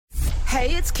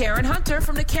Hey, it's Karen Hunter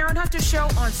from The Karen Hunter Show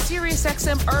on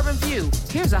SiriusXM Urban View.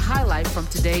 Here's a highlight from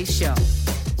today's show.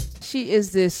 She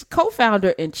is this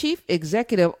co-founder and chief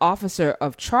executive officer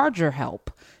of Charger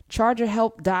Help,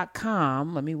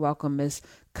 chargerhelp.com. Let me welcome Miss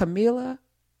Camila.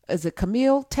 Is it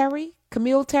Camille Terry?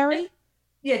 Camille Terry?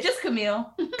 Yeah, just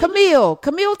Camille. Camille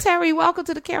Terry, welcome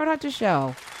to The Karen Hunter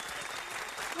Show.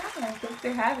 Yeah, thanks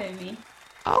for having me.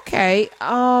 Okay.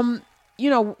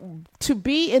 To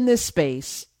be in this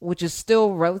space, which is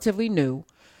still relatively new,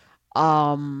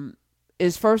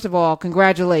 is first of all,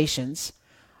 congratulations.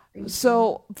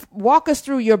 So walk us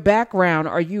through your background.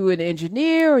 Are you an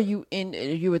engineer? Are you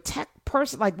a tech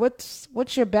person? Like what's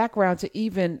your background to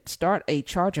even start a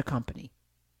charger company?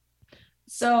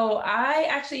 So I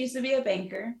actually used to be a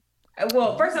banker.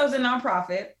 Well, first I was a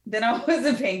nonprofit, then I was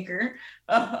a banker.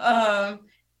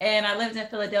 And I lived in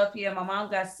Philadelphia. My mom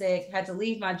got sick, had to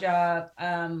leave my job,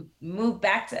 moved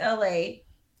back to LA.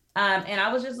 And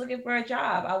I was just looking for a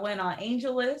job. I went on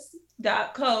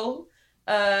AngelList.co.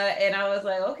 And I was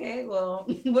like, okay, well,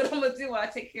 what I'm gonna do while I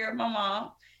take care of my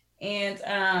mom,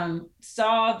 and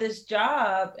saw this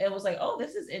job and was like, oh,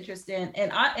 this is interesting.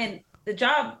 And the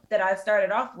job that I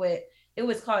started off with, it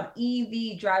was called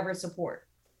EV driver support.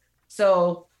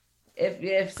 So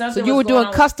if something, so you were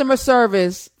doing customer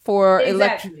service for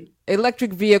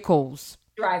electric vehicles,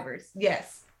 drivers,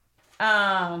 yes,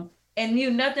 and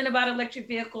knew nothing about electric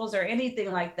vehicles or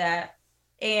anything like that.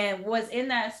 And was in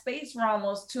that space for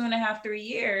almost 2.5, 3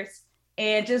 years,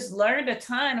 and just learned a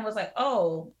ton and was like,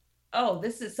 oh,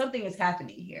 this is something is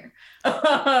happening here.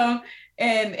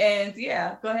 and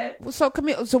yeah, go ahead. So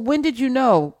Camille, so when did you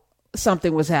know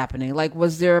something was happening? Like,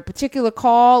 was there a particular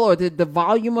call, or did the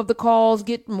volume of the calls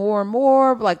get more and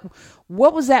more? Like,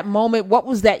 what was that moment? What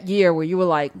was that year where you were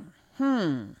like,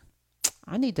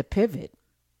 I need to pivot?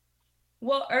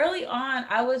 Well, early on,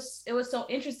 it was so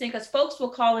interesting because folks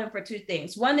will call in for two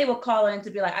things. One, they will call in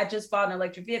to be like, I just bought an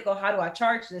electric vehicle. How do I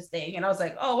charge this thing? And I was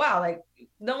like, oh, wow, like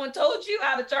no one told you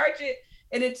how to charge it.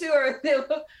 And then two, or they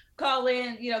will call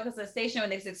in, because the station, when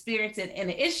they've experienced an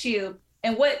issue.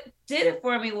 And what did it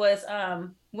for me was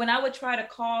when I would try to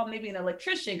call maybe an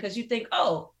electrician, because you think,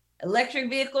 oh, electric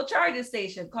vehicle charging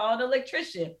station, call an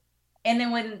electrician. And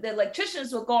then when the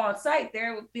electricians would go on site,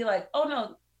 there would be like, oh,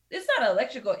 no, it's not an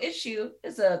electrical issue.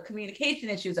 It's a communication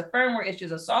issue. It's a firmware issue.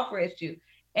 It's a software issue.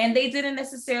 And they didn't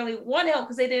necessarily want help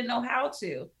because they didn't know how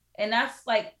to. And that's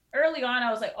like early on, I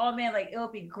was like, oh man, like it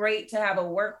would be great to have a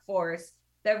workforce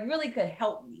that really could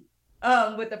help me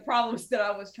with the problems that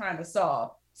I was trying to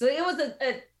solve. So it was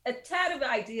a tad of an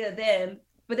idea then,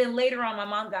 but then later on, my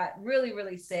mom got really,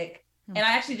 really sick. And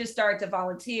I actually just started to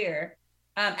volunteer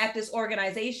at this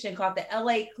organization called the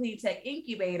LA Clean Tech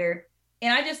Incubator.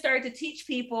 And I just started to teach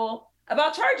people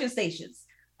about charging stations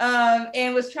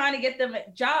and was trying to get them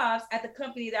jobs at the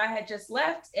company that I had just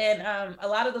left. And a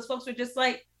lot of those folks were just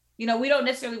like, we don't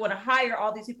necessarily want to hire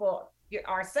all these people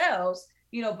ourselves,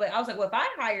 but I was like, well, if I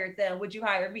hired them, would you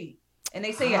hire me? And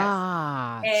they say yes.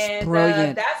 And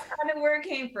brilliant. That's kind of where it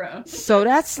came from. So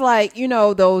that's like,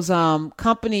 those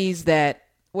companies that,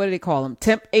 what do they call them?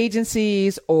 Temp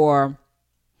agencies, or,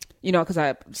 because I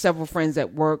have several friends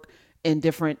that work in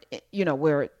different,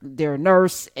 where they're a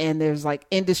nurse, and there's like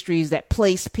industries that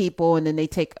place people, and then they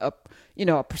take a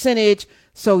percentage.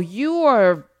 So you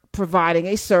are providing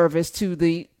a service to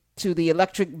the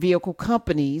electric vehicle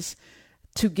companies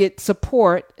to get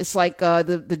support. It's like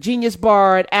the Genius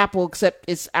Bar at Apple, except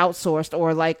it's outsourced,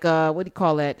 or like what do you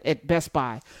call that at Best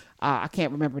Buy? I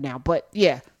can't remember now, but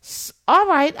yeah. All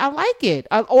right, I like it.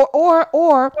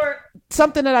 Or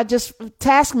something that I just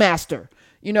Taskmaster.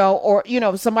 Or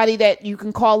somebody that you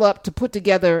can call up to put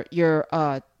together your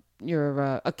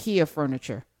IKEA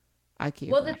furniture.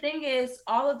 Well, the thing is,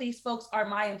 all of these folks are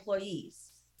my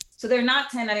employees, so they're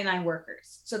not 1099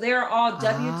 workers. So they are all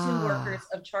W-2 workers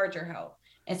of Charger Help.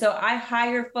 And so I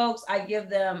hire folks, I give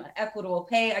them equitable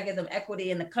pay, I give them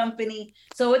equity in the company.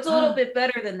 So it's a little bit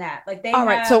better than that. Like they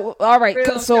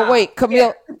wait,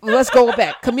 Camille, let's go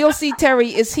back. Camille C. Terry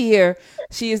is here.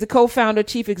 She is the co-founder,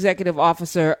 chief executive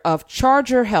officer of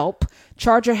Charger Help.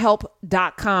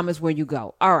 Chargerhelp.com is where you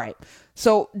go. All right.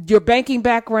 So your banking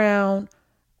background,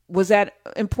 was that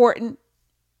important?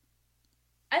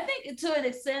 I think to an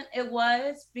extent it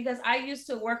was, because I used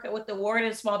to work with the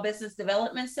Warden Small Business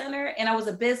Development Center, and I was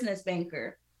a business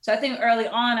banker. So I think early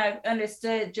on I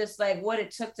understood just like what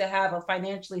it took to have a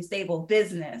financially stable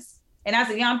business. And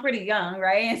I'm pretty young,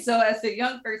 right? And so as a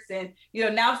young person,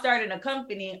 now starting a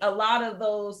company, a lot of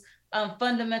those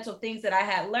fundamental things that I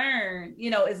had learned,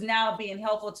 is now being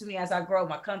helpful to me as I grow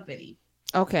my company.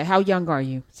 Okay. How young are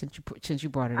you since you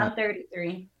brought it up? I'm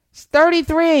 33. It's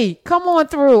 33. Come on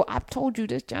through. I've told you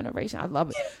this generation. I love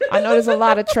it. I know there's a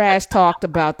lot of trash talked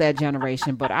about that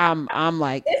generation, but I'm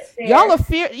like, y'all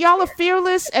are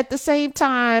fearless at the same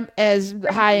time as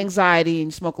high anxiety and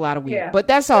you smoke a lot of weed. Yeah. But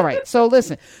that's all right. So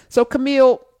listen. So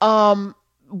Camille,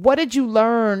 what did you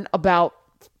learn about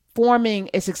forming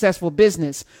a successful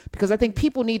business? Because I think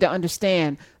people need to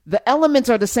understand the elements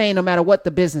are the same no matter what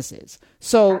the business is.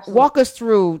 So Absolutely. walk us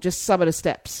through just some of the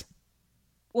steps.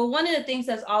 Well, one of the things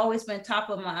that's always been top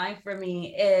of mind for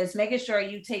me is making sure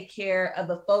you take care of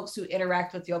the folks who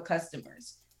interact with your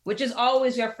customers, which is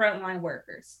always your frontline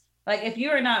workers. Like if you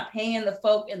are not paying the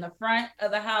folk in the front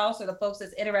of the house or the folks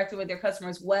that's interacting with their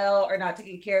customers well, or not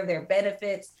taking care of their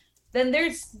benefits, then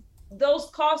those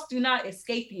costs do not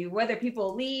escape you, whether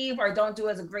people leave or don't do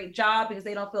as a great job because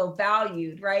they don't feel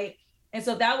valued, right? And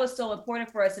so that was so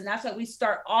important for us. And that's why we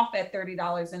start off at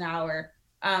 $30 an hour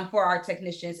for our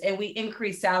technicians, and we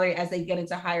increase salary as they get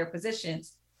into higher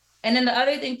positions. And then the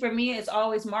other thing for me is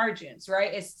always margins,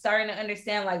 right? It's starting to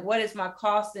understand like what is my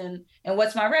cost and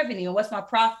what's my revenue and what's my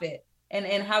profit and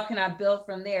how can I build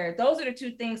from there. Those are the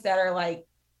two things that are like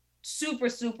super,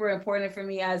 super important for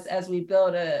me as we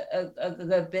build a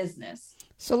good business.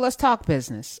 So let's talk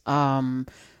business.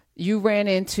 You ran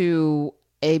into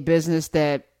a business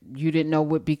that you didn't know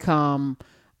would become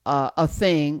a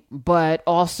thing, but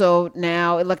also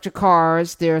now electric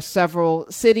cars. There are several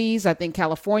cities. I think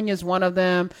California is one of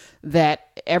them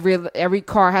that every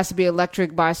car has to be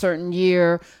electric by a certain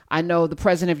year. I know the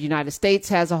president of the United States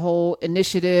has a whole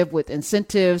initiative with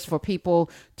incentives for people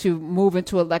to move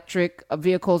into electric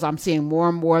vehicles. I'm seeing more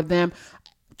and more of them.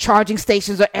 Charging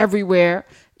stations are everywhere,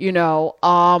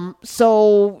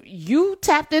 so you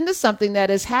tapped into something that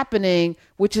is happening,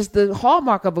 which is the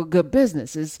hallmark of a good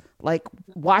business, is like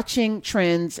watching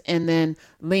trends and then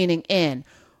leaning in.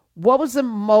 What was the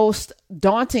most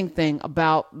daunting thing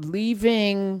about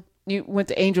leaving? You went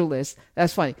to AngelList.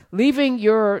 That's funny. Leaving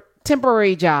your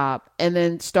temporary job and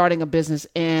then starting a business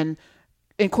and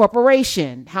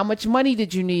incorporation. How much money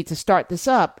did you need to start this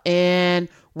up? And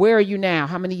where are you now?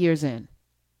 How many years in?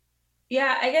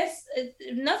 Yeah, I guess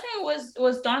nothing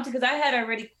was daunting because I had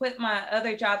already quit my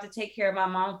other job to take care of my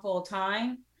mom full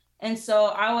time. And so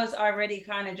I was already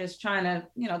kind of just trying to,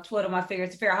 twiddle my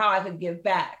fingers to figure out how I could give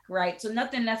back, right? So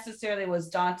nothing necessarily was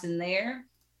daunting there.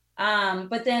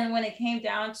 But then when it came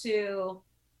down to,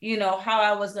 how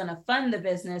I was going to fund the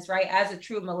business, right? As a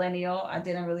true millennial, I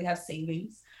didn't really have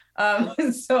savings.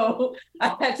 So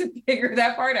I had to figure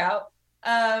that part out.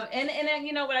 And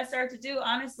then, what I started to do,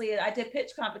 honestly, I did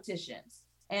pitch competitions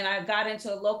and I got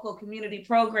into local community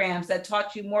programs that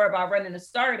taught you more about running a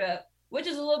startup, which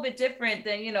is a little bit different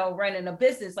than, running a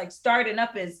business. Like starting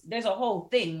up there's a whole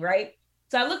thing, right?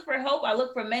 So I look for help. I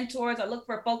look for mentors. I look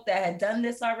for folk that had done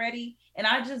this already. And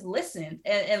I just listened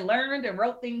and learned and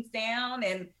wrote things down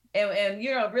and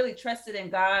really trusted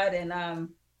in God and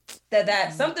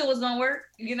that something was going to work,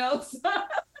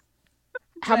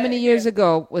 How many years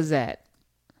ago was that?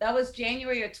 That was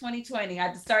January of 2020.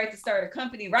 I started to start a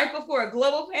company right before a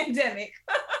global pandemic.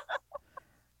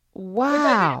 Wow. Which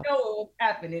I didn't know what was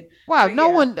happening. Wow. But No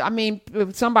yeah. one, I mean,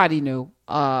 somebody knew,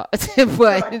 but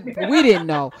we didn't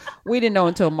know. We didn't know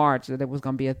until March that it was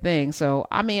going to be a thing. So,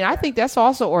 I mean, I think that's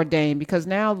also ordained because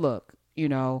now look,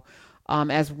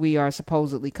 as we are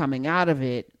supposedly coming out of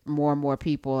it, more and more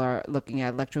people are looking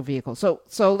at electric vehicles.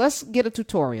 So let's get a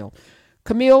tutorial.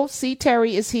 Camille C.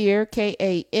 Terry is here,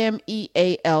 Kameale.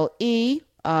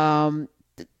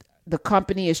 The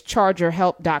company is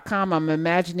chargerhelp.com. I'm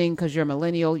imagining because you're a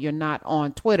millennial, you're not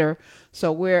on Twitter.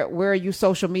 So where are you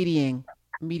social mediating?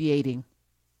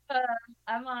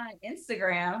 I'm on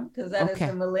Instagram because that is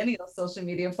the millennial social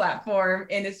media platform,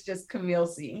 and it's just Camille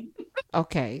C.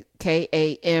 Okay,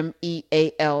 Kamealec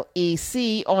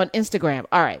on Instagram.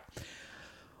 All right.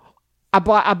 I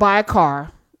buy a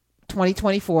car.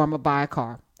 2024, I'm gonna buy a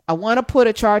car. I want to put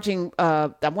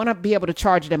I want to be able to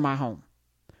charge it in my home.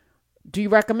 Do you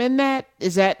recommend that?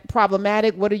 Is that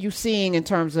problematic? What are you seeing in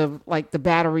terms of like the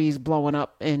batteries blowing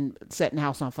up and setting the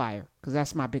house on fire? Because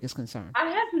that's my biggest concern. I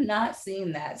have not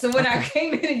seen that. So when I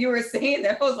came in and you were saying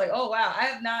that, I was like, oh, wow, I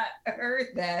have not heard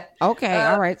that. Okay.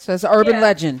 All right. So it's an urban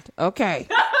legend. Okay.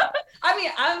 I mean,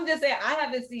 I'm just saying I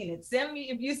haven't seen it. Send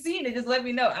me, if you've seen it, just let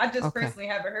me know. I just personally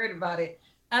haven't heard about it.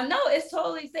 No, it's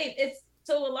totally safe.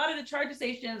 So a lot of the charger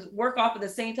stations work off of the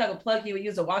same type of plug you would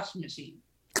use a washing machine.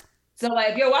 So like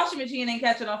if your washing machine ain't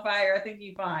catching on fire, I think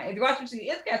you're fine. If your washing machine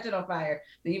is catching on fire,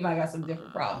 then you might got some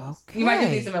different problems. You might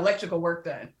just need some electrical work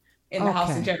done in the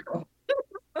house in general.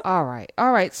 All right.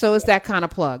 So it's that kind of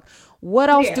plug. What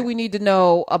else do we need to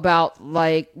know about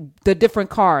like the different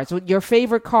cars? Your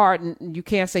favorite car, you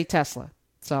can't say Tesla.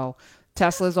 So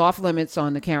Tesla's off limits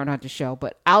on the Karen Hunter show.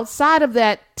 But outside of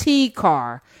that T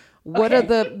car, what are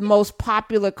the most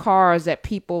popular cars that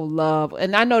people love?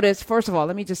 And I know this, first of all,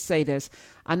 let me just say this.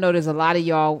 I know there's a lot of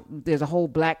y'all, there's a whole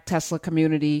black Tesla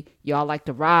community. Y'all like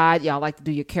to ride. Y'all like to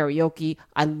do your karaoke.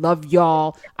 I love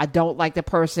y'all. I don't like the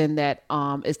person that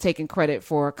is taking credit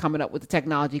for coming up with the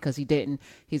technology because he didn't.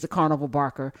 He's a carnival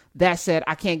barker. That said,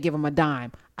 I can't give him a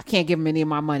dime. I can't give him any of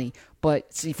my money.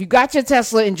 But see, if you got your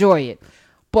Tesla, enjoy it.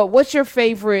 But what's your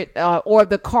favorite or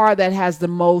the car that has the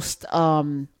most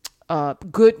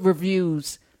good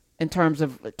reviews in terms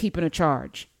of keeping a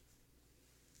charge?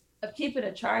 Of keeping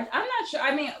a charge? I'm not sure.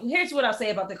 I mean, here's what I'll say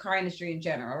about the car industry in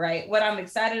general, right? What I'm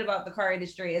excited about the car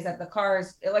industry is that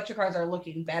electric cars are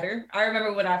looking better. I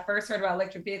remember when I first heard about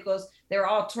electric vehicles, they were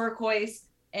all turquoise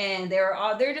and they're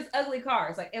just ugly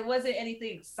cars. Like it wasn't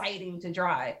anything exciting to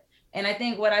drive. And I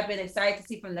think what I've been excited to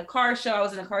see from the car show, I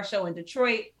was in a car show in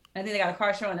Detroit. I think they got a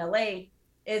car show in LA,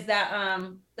 is that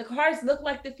the cars look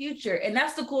like the future. And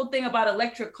that's the cool thing about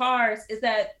electric cars is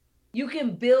that you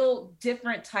can build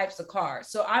different types of cars.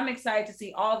 So I'm excited to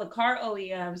see all the car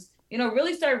OEMs,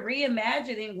 really start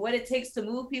reimagining what it takes to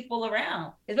move people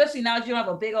around, especially now that you don't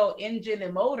have a big old engine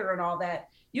and motor and all that.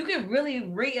 You can really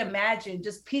reimagine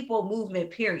just people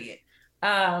movement, period.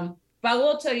 But I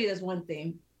will tell you this one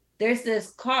thing. There's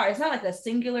this car. It's not like a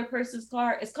singular person's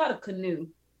car. It's called a Canoo.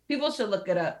 People should look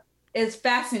it up. It's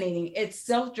fascinating. It's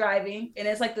self-driving and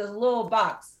it's like this little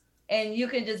box. And you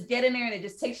can just get in there and it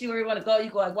just takes you where you want to go. You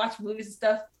go like watch movies and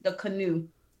stuff. The Canoo.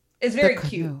 It's very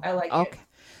cute. I like it.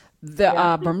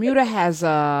 The Bermuda has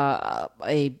a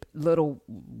little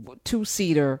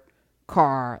 2-seater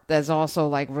car that's also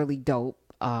like really dope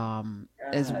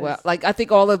as well. Like I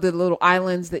think all of the little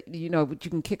islands that you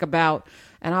can kick about.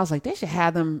 And I was like, they should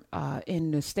have them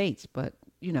in the States. But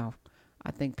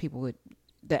I think people would.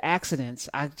 The accidents,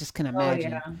 I just can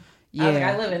imagine. Oh,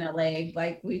 yeah. I live in LA.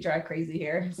 Like we drive crazy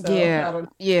here. So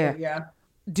yeah.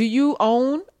 Do you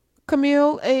own,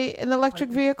 Camille, an electric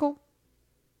vehicle?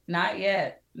 Not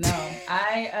yet. No,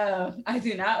 I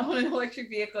do not own an electric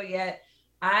vehicle yet.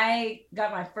 I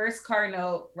got my first car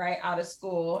note right out of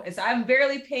school, and so I'm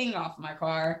barely paying off my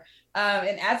car.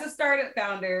 And as a startup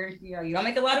founder, you don't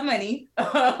make a lot of money.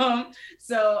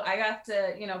 So I got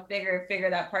to, figure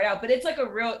that part out. But it's like a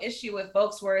real issue with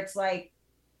folks where it's like,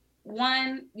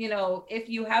 one, if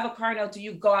you have a car note, do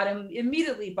you go out and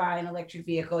immediately buy an electric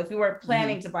vehicle if you weren't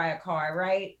planning to buy a car,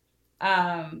 right?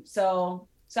 So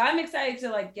I'm excited to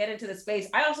like get into the space.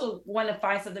 I also want to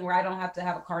find something where I don't have to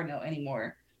have a car note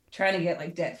anymore. Trying to get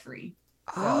like debt free.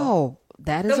 So.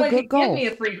 That is a good goal. Give me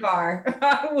a free car.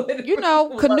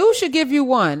 Canoo should give you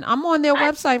one. I'm on their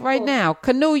website right now.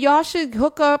 Canoo, y'all should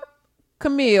hook up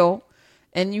Camille,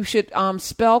 and you should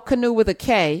spell Canoo with a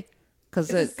K,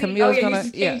 because Camille's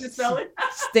gonna change the spelling.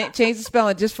 Change the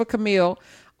spelling just for Camille.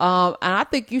 And I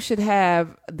think you should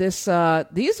have this.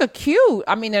 These are cute.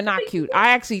 I mean, they're not cute. I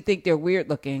actually think they're weird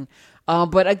looking.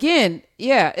 But again,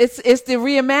 it's the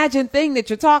reimagined thing that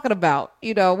you're talking about.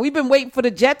 We've been waiting for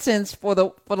the Jetsons for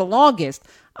the longest.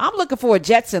 I'm looking for a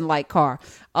Jetson-like car.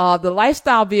 The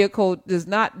lifestyle vehicle is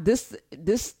not this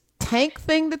tank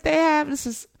thing that they have.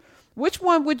 Which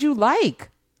one would you like?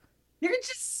 They're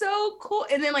just so cool.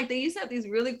 And then like they used to have these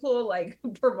really cool like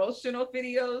promotional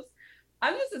videos.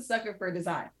 I'm just a sucker for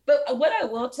design. But what I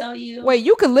will tell you. Wait,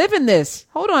 you could live in this.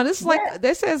 Hold on. This is like,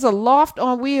 this says a loft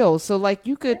on wheels. So like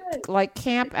you could like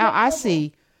camp out. I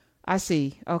see.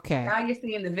 Okay. Now you're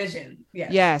seeing the vision.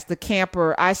 Yes, the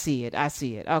camper. I see it.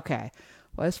 Okay.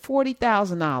 Well, it's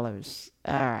 $40,000.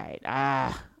 All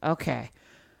right. Okay.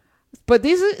 But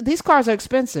these cars are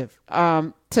expensive.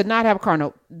 To not have a car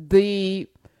note.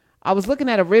 I was looking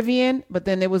at a Rivian, but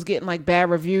then it was getting like bad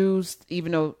reviews,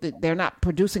 even though they're not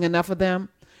producing enough of them.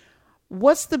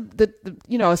 What's the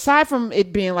aside from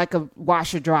it being like a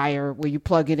washer dryer where you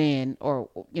plug it in, or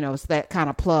it's that kind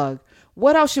of plug,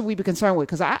 what else should we be concerned with?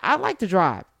 Because I like to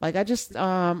drive. Like I just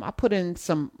I put in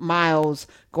some miles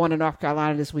going to North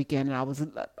Carolina this weekend, and I was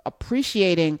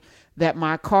appreciating that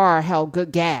my car held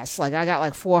good gas. Like I got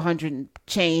like 400 and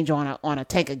change on a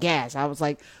tank of gas. I was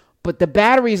like, but the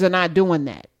batteries are not doing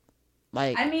that.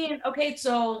 Like, I mean, okay,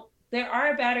 so there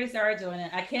are batteries that are doing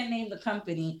it. I can't name the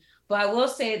company, but I will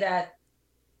say that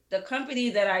the company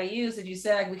that I use, that you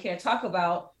said like, we can't talk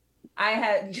about,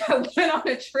 I went on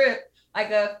a trip,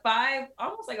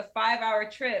 almost like a 5-hour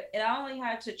trip, and I only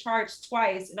had to charge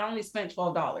twice, and I only spent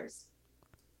 $12.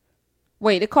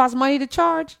 Wait, it costs money to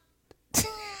charge?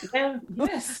 Yeah,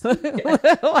 yes.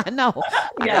 I know.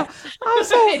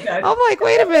 I'm like,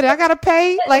 wait a minute, I gotta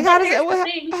pay. Like, how does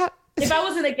it? if I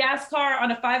was in a gas car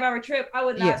on a 5-hour trip, I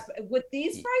would not Yeah. with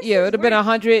these prices. Yeah, it would have been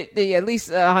 100, at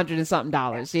least 100 and something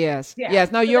dollars. Yes. Yeah.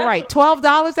 Yes. No, So you're right.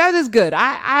 $12. That is good.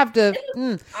 I have to.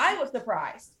 I was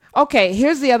surprised. Okay.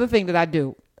 Here's the other thing that I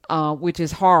do, which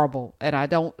is horrible. And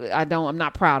I'm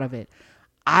not proud of it.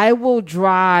 I will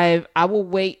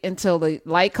wait until the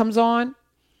light comes on.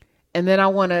 And then I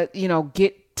want to,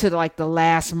 get to like the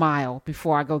last mile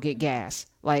before I go get gas.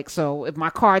 Like, so if my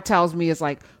car tells me it's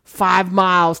like 5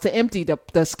 miles to empty,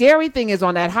 the scary thing is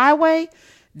on that highway,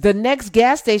 the next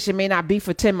gas station may not be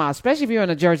for 10 miles, especially if you're on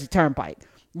a Jersey Turnpike.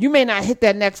 You may not hit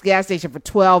that next gas station for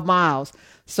 12 miles.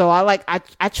 So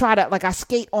I try to, like, I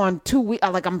skate on 2 weeks,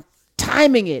 like I'm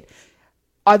timing it.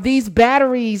 Are these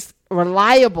batteries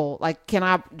reliable? Like, can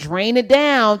I drain it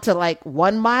down to like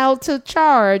 1 mile to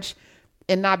charge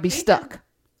and not be stuck?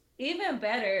 Even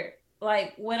better,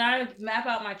 like when I map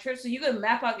out my trip, so you can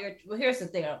map out well, here's the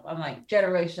thing, I'm like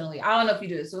generationally, I don't know if you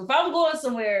do this. So if I'm going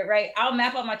somewhere, right, I'll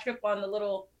map out my trip on the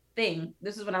little thing.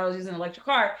 This is when I was using an electric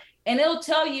car, and it'll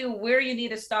tell you where you need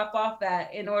to stop off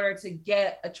at in order to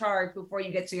get a charge before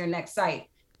you get to your next site.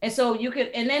 And so you could,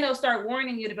 and then it'll start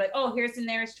warning you to be like, oh, here's the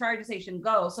nearest charging station,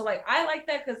 go. So like, I like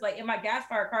that because like in my gas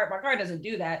powered car, my car doesn't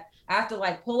do that. I have to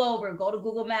like pull over, go to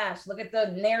Google Maps, look at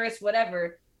the nearest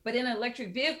whatever. But in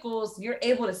electric vehicles, you're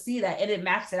able to see that and it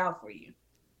maps it out for you.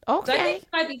 Okay. So I think it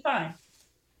might be fine.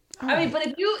 I mean, but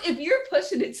if you're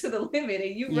pushing it to the limit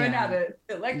and you run out of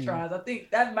electrons, I think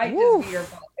that might just be your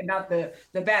fault and not the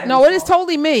battery. No, it is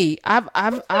totally me. I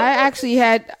actually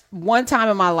had one time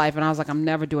in my life, and I was like, I'm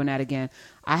never doing that again.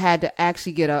 I had to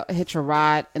actually hitch a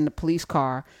ride in the police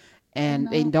car, and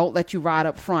they don't let you ride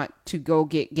up front to go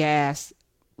get gas.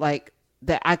 Like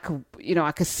that, I could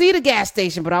see the gas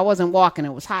station, but I wasn't walking.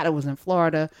 It was hot. It was in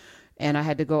Florida, and I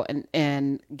had to go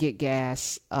and get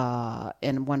gas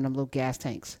in one of them little gas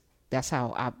tanks. That's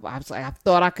how I was like, I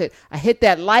thought I could. I hit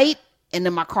that light, and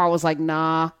then my car was like,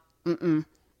 nah, I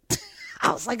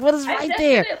was like, what is right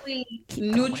there? I definitely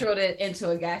neutraled it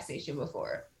into a gas station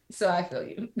before. So I feel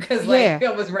you. Because like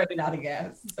I was running out of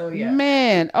gas. So yeah.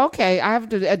 Man, okay. I have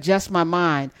to adjust my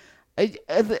mind.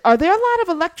 Are there a lot of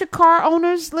electric car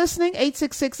owners listening?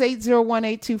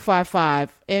 866-801-8255.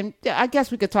 And I guess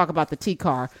we could talk about the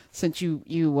T-car since you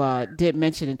did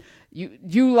mention it.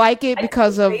 You like it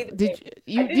because of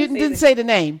you didn't say the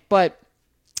name, but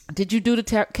did you do the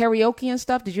karaoke and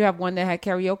stuff? Did you have one that had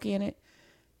karaoke in it?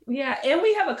 Yeah, and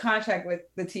we have a contract with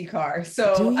the T-car.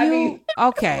 So I mean,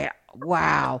 okay,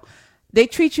 wow, they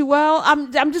treat you well.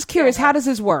 I'm just curious. How does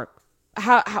this work?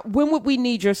 How when would we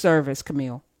need your service,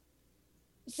 Camille?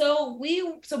 So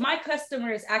my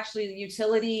customers, actually the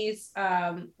utilities,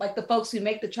 like the folks who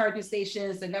make the charging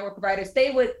stations, the network providers,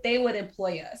 they would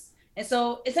employ us. And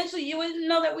so essentially you wouldn't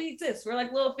know that we exist. We're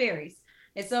like little fairies.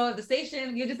 And so if the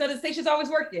station, you just know the station's always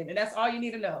working, and that's all you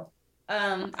need to know.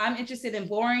 I'm interested in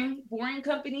boring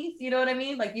companies. You know what I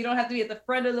mean? Like you don't have to be at the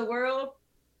front of the world.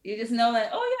 You just know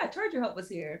that, oh yeah, Charger Help was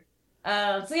here.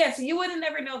 So you wouldn't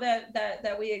never know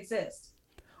that we exist.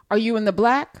 Are you in the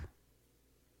black?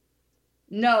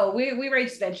 No, we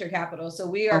raised venture capital, so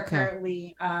we are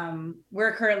currently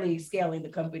scaling the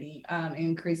company,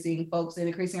 increasing folks and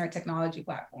increasing our technology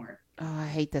platform. Oh, I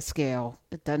hate the scale.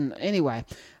 It doesn't. Anyway,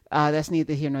 that's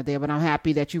neither here nor there. But I'm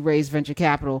happy that you raised venture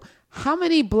capital. How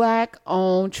many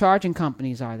Black-owned charging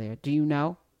companies are there? Do you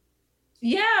know?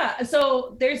 Yeah,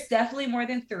 so there's definitely more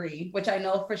than 3, which I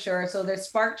know for sure. So there's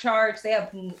Spark Charge. They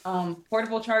have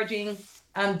portable charging.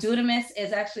 Dunamis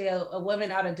is actually a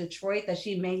woman out of Detroit that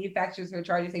she manufactures her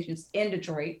charging stations in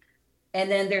Detroit. And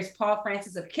then there's Paul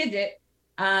Francis of Kidget,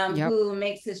 who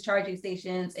makes his charging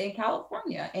stations in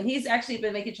California. And he's actually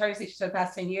been making charging stations for the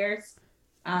past 10 years.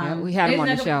 We had him on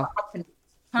the show.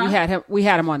 We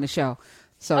had him on the show.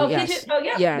 So yes.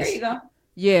 There you go.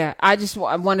 Yeah, I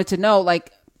wanted to know,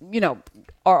 like,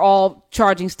 are all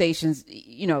charging stations,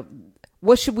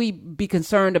 what should we be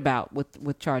concerned about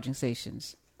with charging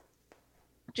stations?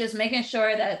 Just making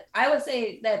sure that I would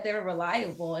say that they're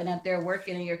reliable and that they're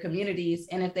working in your communities.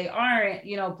 And if they aren't,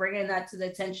 bringing that to the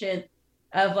attention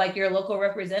of like your local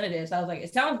representatives. I was like,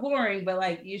 it sounds boring, but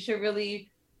like you should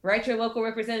really write your local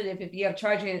representative if you have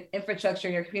charging infrastructure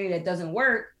in your community that doesn't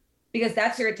work, because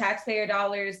that's your taxpayer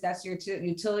dollars. That's your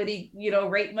utility,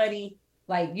 rate money.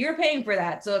 Like you're paying for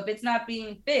that. So if it's not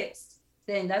being fixed,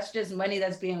 then that's just money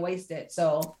that's being wasted.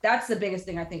 So that's the biggest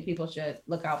thing I think people should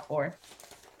look out for.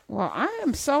 Well, I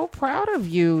am so proud of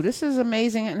you. This is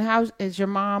amazing. And how is your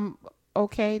mom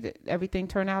okay? Did everything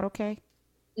turn out okay?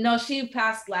 No, she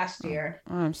passed last year.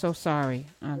 Oh, I'm so sorry.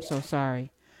 I'm so sorry.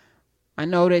 I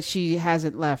know that she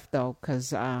hasn't left though,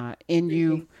 because in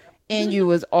you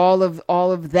is all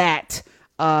of that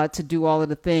to do all of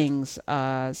the things.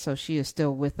 So she is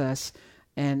still with us.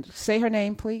 And say her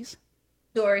name, please.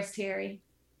 Doris Terry.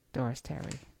 Doris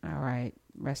Terry. All right.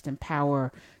 Rest in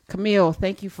power. Camille,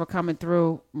 thank you for coming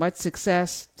through. Much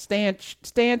success. Stay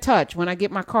in touch. When I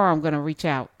get my car, I'm going to reach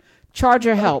out.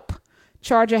 Charger Help.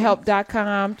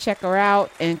 ChargerHelp.com. Check her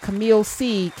out. And Camille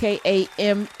C, Kamealec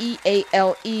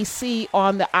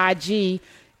on the IG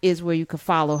is where you can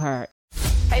follow her.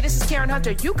 Hey, this is Karen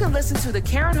Hunter. You can listen to The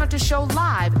Karen Hunter Show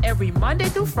live every Monday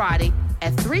through Friday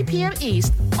at 3 p.m.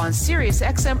 East on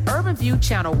SiriusXM Urban View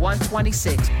Channel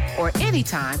 126 or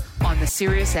anytime on the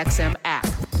SiriusXM app.